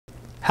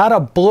How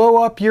to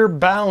blow up your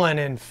Belen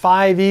in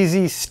 5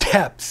 easy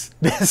steps,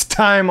 this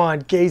time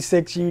on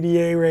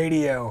K6UDA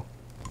radio.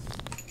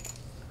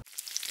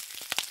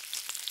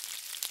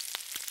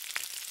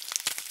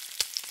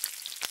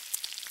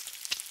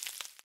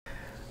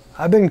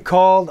 I've been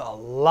called a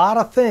lot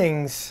of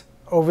things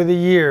over the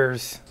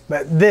years,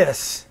 but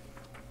this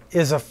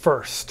is a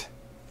first.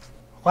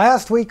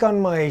 Last week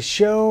on my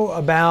show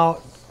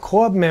about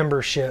club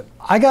membership,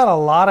 I got a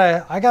lot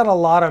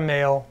of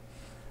mail.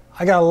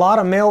 I got a lot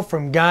of mail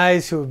from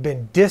guys who have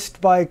been dissed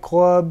by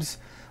clubs,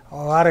 a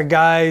lot of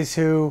guys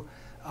who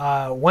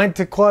went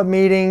to club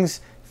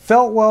meetings,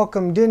 felt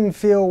welcome, didn't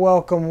feel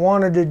welcome,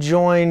 wanted to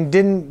join,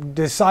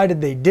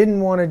 decided they didn't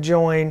want to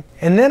join.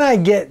 And then I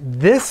get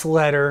this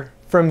letter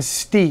from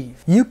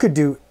Steve. You could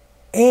do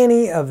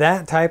any of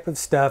that type of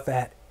stuff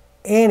at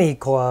any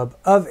club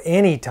of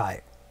any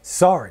type.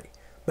 Sorry,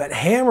 but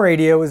ham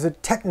radio is a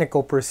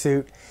technical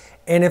pursuit,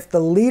 and if the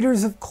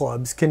leaders of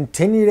clubs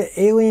continue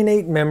to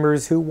alienate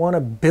members who want to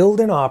build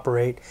and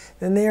operate,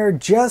 then they are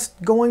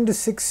just going to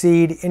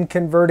succeed in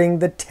converting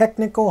the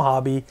technical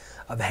hobby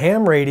of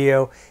ham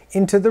radio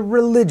into the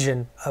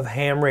religion of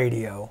ham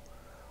radio,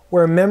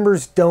 where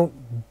members don't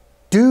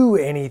do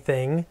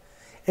anything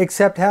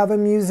except have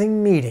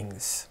amusing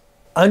meetings.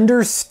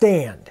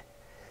 Understand,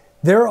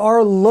 there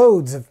are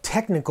loads of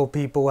technical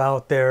people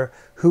out there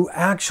who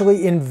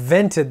actually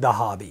invented the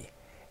hobby,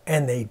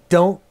 and they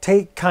don't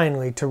take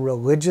kindly to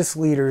religious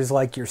leaders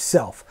like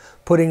yourself,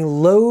 putting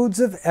loads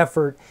of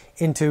effort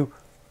into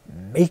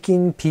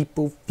making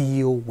people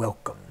feel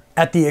welcome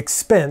at the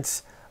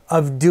expense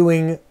of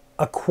doing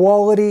a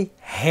quality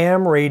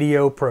ham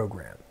radio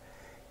program.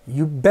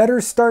 You better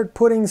start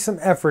putting some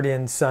effort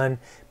in, son,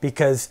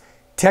 because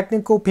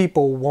technical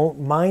people won't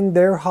mind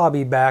their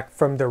hobby back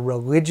from the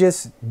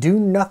religious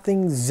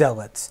do-nothing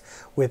zealots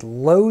with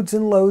loads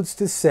and loads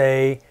to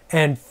say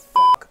and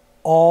fuck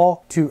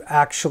all to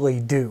actually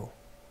do.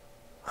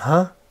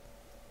 Huh?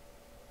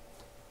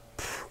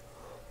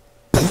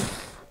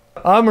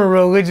 I'm a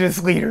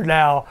religious leader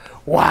now.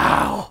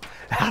 Wow,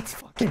 that's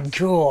fucking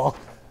cool.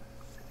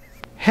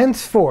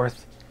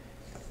 Henceforth,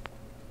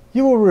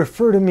 you will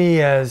refer to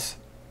me as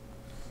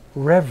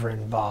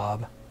Reverend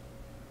Bob,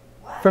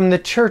 from the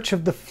Church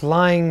of the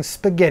Flying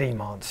Spaghetti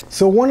Monster.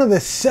 So one of the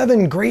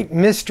 7 great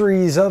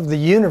mysteries of the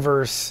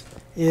universe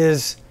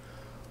is,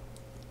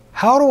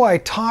 how do I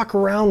talk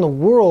around the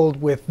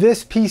world with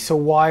this piece of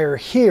wire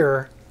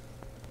here,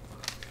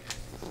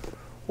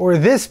 or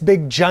this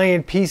big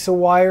giant piece of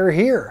wire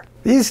here?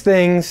 These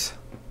things,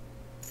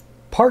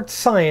 part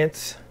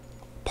science,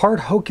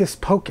 part hocus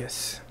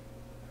pocus.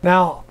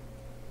 Now,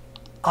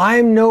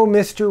 I'm no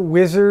Mr.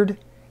 Wizard,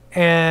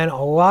 and a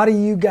lot of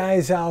you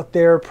guys out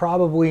there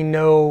probably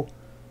know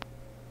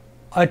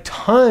a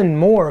ton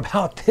more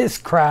about this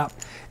crap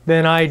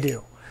than I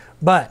do.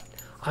 But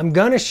I'm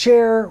gonna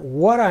share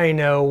what I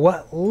know,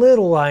 what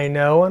little I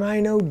know, and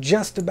I know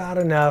just about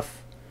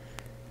enough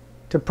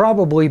to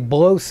probably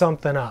blow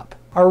something up.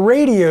 Our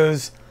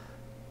radios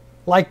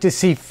like to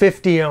see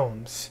 50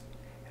 ohms,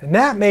 and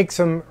that makes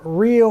them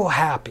real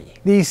happy.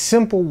 These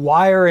simple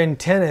wire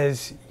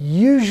antennas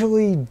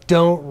usually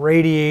don't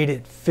radiate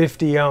at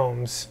 50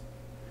 ohms.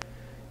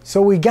 So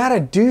we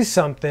gotta do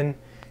something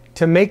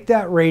to make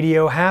that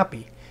radio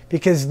happy,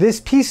 because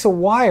this piece of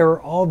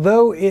wire,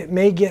 although it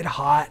may get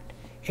hot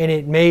and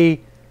it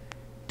may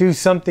do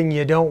something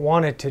you don't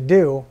want it to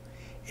do,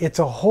 it's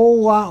a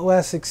whole lot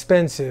less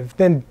expensive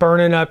than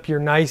burning up your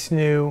nice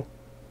new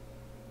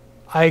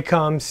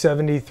ICOM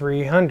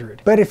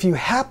 7300. But if you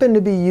happen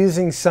to be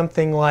using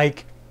something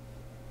like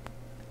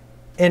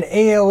an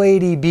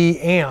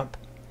AL80B amp,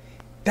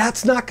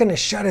 that's not going to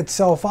shut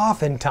itself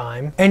off in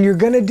time, and you're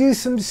going to do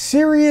some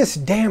serious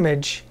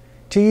damage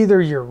to either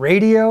your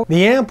radio,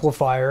 the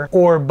amplifier,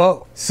 or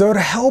both. So to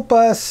help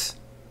us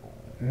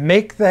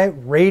make that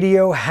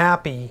radio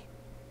happy,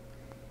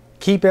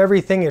 keep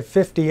everything at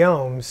 50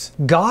 ohms,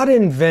 God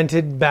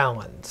invented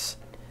Balens.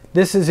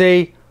 This is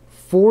a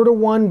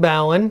 4-to-1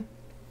 Belen.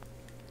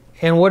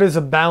 And what does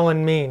a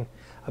Belen mean?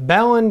 A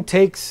Belen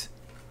takes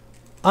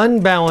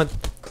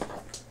unbalanced.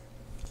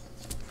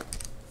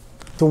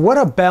 So what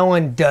a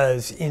Belen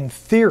does in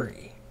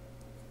theory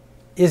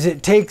is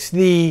it takes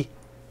the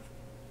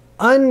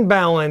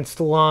unbalanced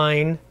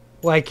line,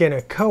 like in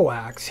a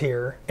coax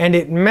here, and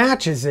it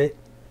matches it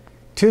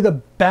to the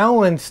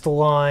balanced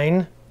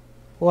line,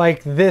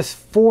 like this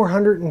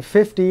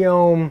 450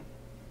 ohm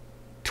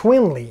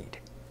twin lead.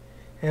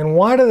 And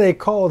why do they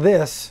call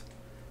this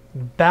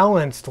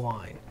balanced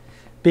line?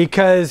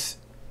 Because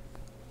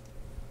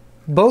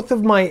both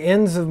of my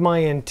ends of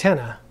my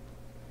antenna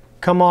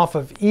come off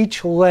of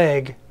each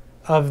leg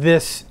of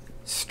this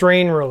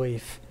strain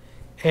relief,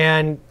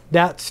 and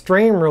that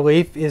strain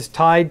relief is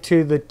tied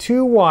to the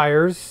 2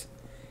 wires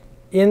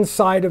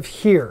inside of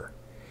here.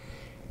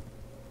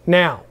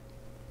 Now,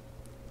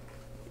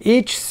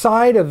 each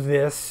side of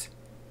this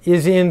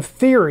is in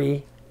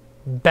theory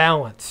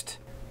balanced.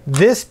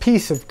 This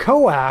piece of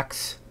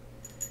coax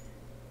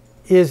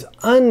is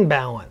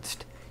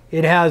unbalanced.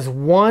 It has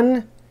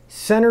one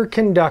center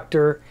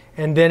conductor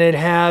and then it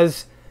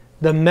has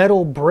the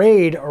metal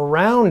braid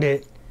around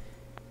it,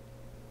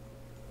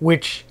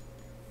 which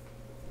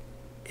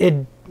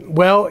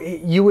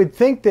you would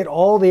think that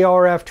all the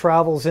RF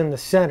travels in the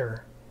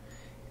center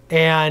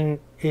and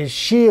is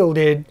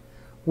shielded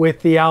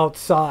with the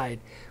outside,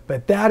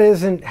 but that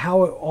isn't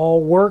how it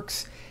all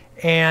works.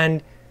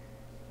 And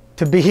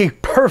to be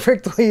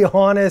perfectly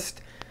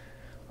honest,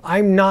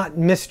 I'm not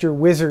Mr.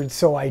 Wizard,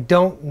 so I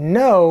don't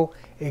know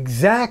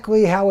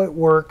exactly how it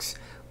works,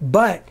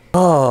 but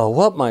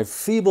what my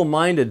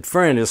feeble-minded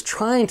friend is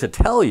trying to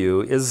tell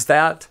you is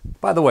that,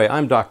 by the way,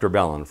 I'm Dr.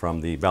 Belen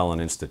from the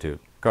Belen Institute.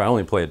 I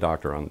only play a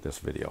doctor on this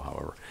video,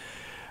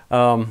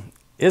 however.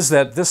 Is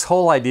that this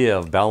whole idea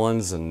of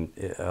Belens and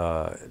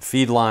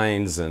feed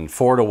lines and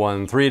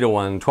 4-to-1,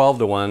 3-to-1,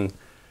 12-to-1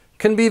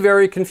 can be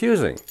very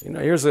confusing. You know,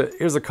 here's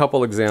a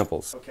couple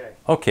examples.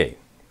 Okay,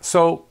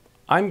 so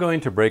I'm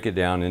going to break it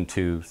down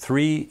into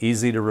 3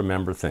 easy to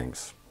remember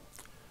things.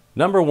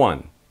 Number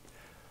 1,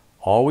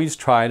 always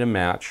try to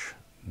match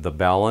the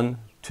Belen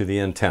to the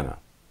antenna.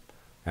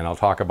 And I'll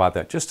talk about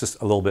that just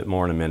a little bit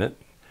more in a minute.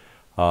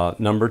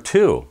 Number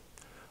 2,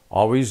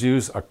 always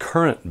use a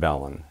current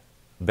Belen.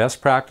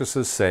 Best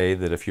practices say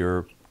that if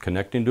you're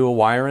connecting to a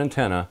wire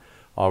antenna,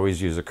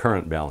 always use a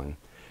current Belen.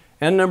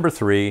 And number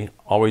 3,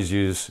 always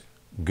use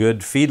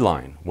good feed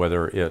line,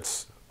 whether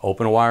it's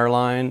open wire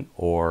line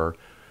or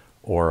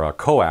a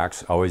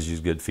coax, always use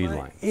good feed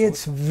line.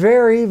 It's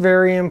very,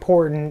 very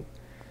important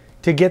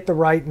to get the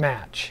right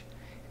match.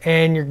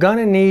 And you're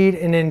gonna need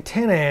an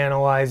antenna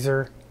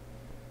analyzer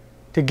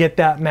to get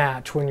that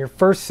match when you're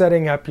first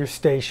setting up your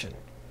station.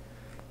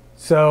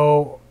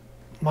 So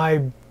my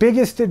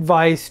biggest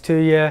advice to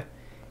you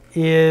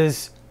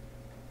is,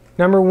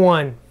 number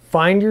 1,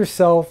 find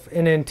yourself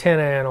an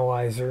antenna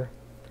analyzer.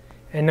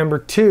 And number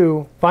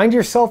 2, find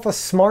yourself a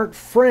smart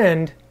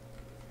friend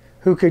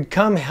who could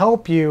come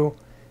help you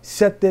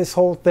set this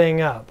whole thing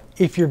up.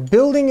 If you're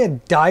building a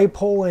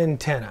dipole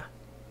antenna,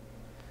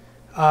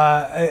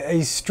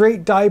 a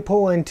straight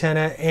dipole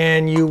antenna,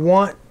 and you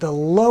want the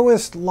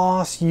lowest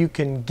loss you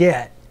can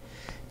get,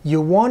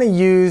 you want to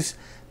use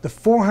the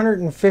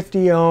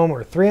 450 ohm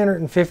or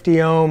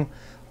 350 ohm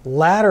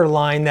ladder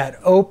line, that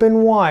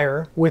open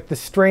wire with the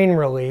strain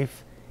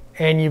relief,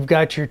 and you've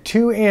got your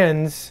 2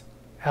 ends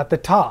at the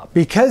top.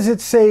 Because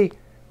it's, say,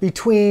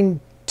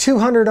 between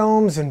 200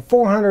 ohms and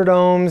 400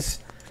 ohms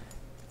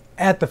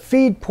at the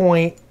feed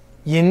point,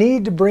 you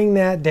need to bring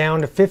that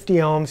down to 50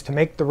 ohms to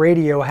make the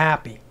radio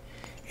happy.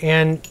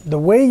 And the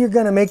way you're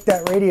going to make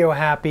that radio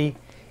happy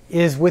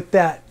is with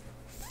that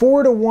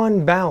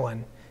 4-to-1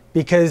 Balun,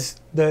 because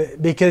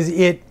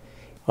it...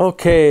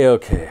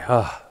 Okay.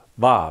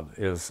 Bob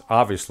is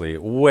obviously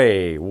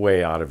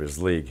way out of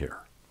his league here.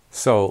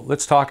 So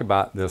let's talk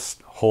about this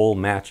whole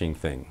matching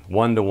thing.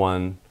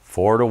 1-to-1,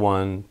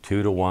 4-to-1,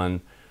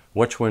 2-to-1.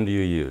 Which one do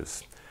you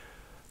use?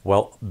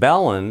 Well,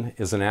 Belen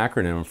is an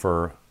acronym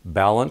for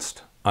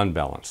balanced,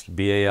 unbalanced.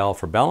 BAL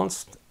for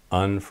balanced,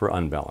 UN for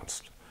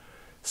unbalanced.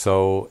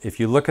 So if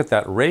you look at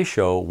that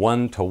ratio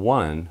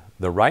 1-to-1,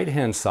 the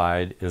right-hand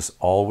side is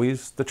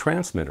always the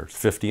transmitter,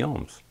 50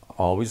 ohms,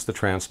 always the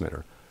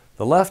transmitter.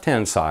 The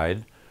left-hand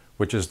side,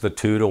 which is the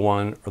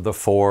 2-to-1 or the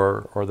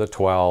 4 or the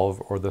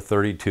 12 or the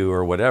 32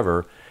 or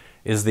whatever,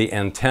 is the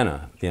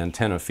antenna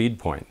feed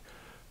point.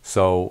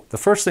 So the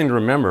first thing to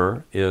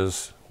remember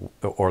is,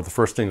 or the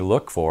first thing to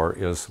look for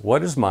is,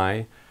 what is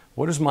my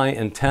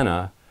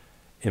antenna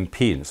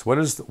impedance?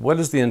 What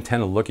is the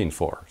antenna looking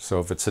for? So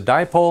if it's a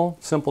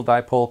dipole, simple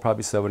dipole,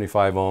 probably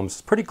 75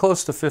 ohms, pretty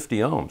close to 50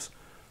 ohms.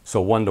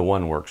 So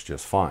 1-to-1 works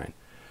just fine.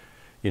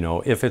 You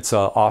know, if it's a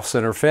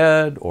off-center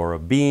fed or a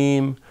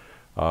beam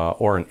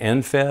or an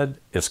end fed,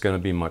 it's going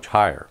to be much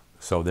higher.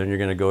 So then you're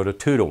going to go to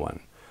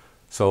 2-to-1.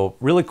 So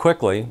really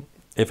quickly,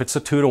 if it's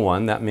a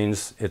 2-to-1, that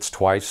means it's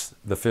twice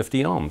the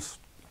 50 ohms,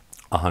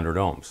 100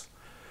 ohms.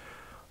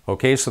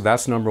 Okay, so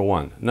that's number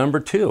 1. Number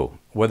 2,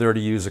 whether to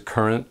use a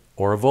current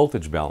or a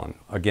voltage Belen.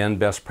 Again,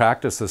 best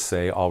practices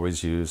say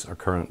always use a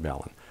current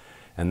Belen.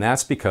 And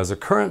that's because a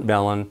current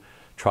Belen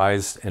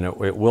tries, and it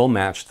will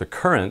match the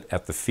current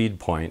at the feed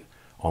point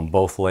on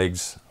both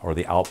legs or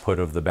the output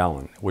of the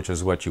Belen, which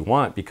is what you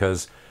want,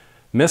 because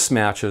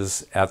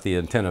mismatches at the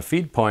antenna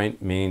feed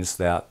point means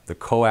that the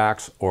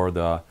coax or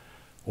the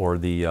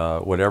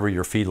whatever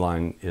your feed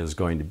line is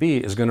going to be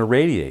is going to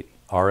radiate.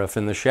 RF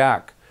in the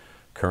shack,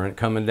 current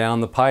coming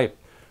down the pipe,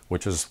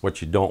 which is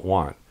what you don't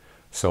want.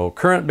 So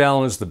current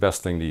Belen is the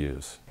best thing to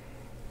use.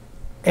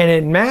 And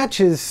it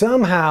matches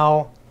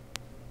somehow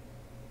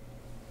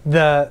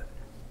the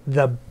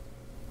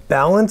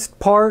balanced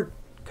part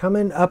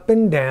coming up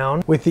and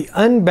down with the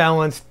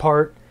unbalanced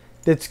part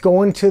that's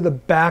going to the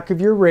back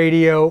of your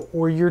radio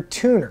or your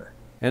tuner.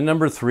 And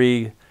number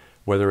 3,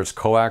 whether it's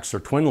coax or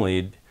twin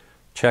lead,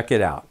 check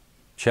it out.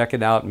 Check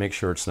it out, make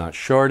sure it's not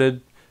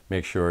shorted,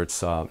 make sure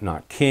it's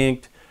not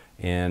kinked,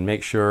 and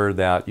make sure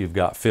that you've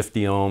got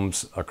 50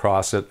 ohms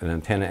across it. An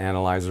antenna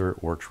analyzer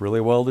works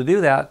really well to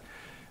do that.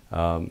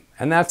 And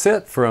that's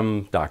it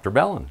from Dr.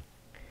 Belen.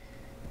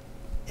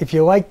 If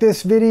you like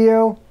this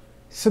video,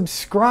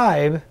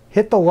 subscribe,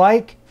 hit the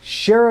like,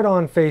 share it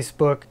on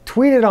Facebook,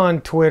 tweet it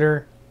on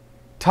Twitter,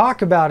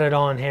 talk about it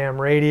on ham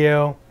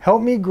radio.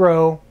 Help me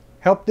grow,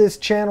 help this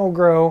channel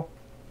grow,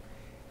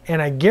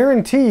 and I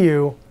guarantee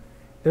you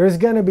there's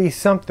going to be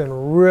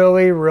something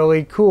really,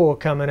 really cool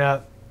coming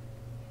up,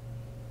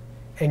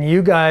 and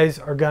you guys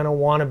are going to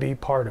want to be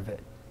part of it.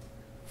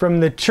 From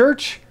the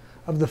Church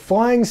of the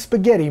Flying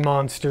Spaghetti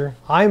Monster,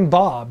 I'm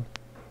Bob,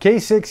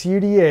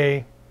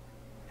 K6UDA,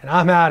 and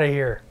I'm out of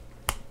here.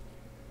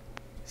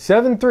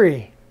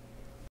 7-3.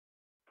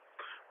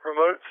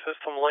 Remote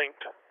system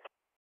linked.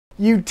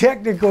 You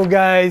technical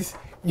guys,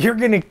 you're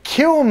going to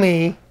kill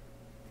me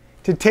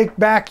to take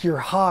back your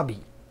hobby.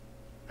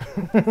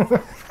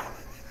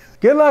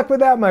 Good luck with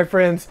that, my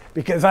friends,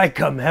 because I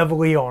come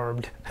heavily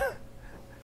armed.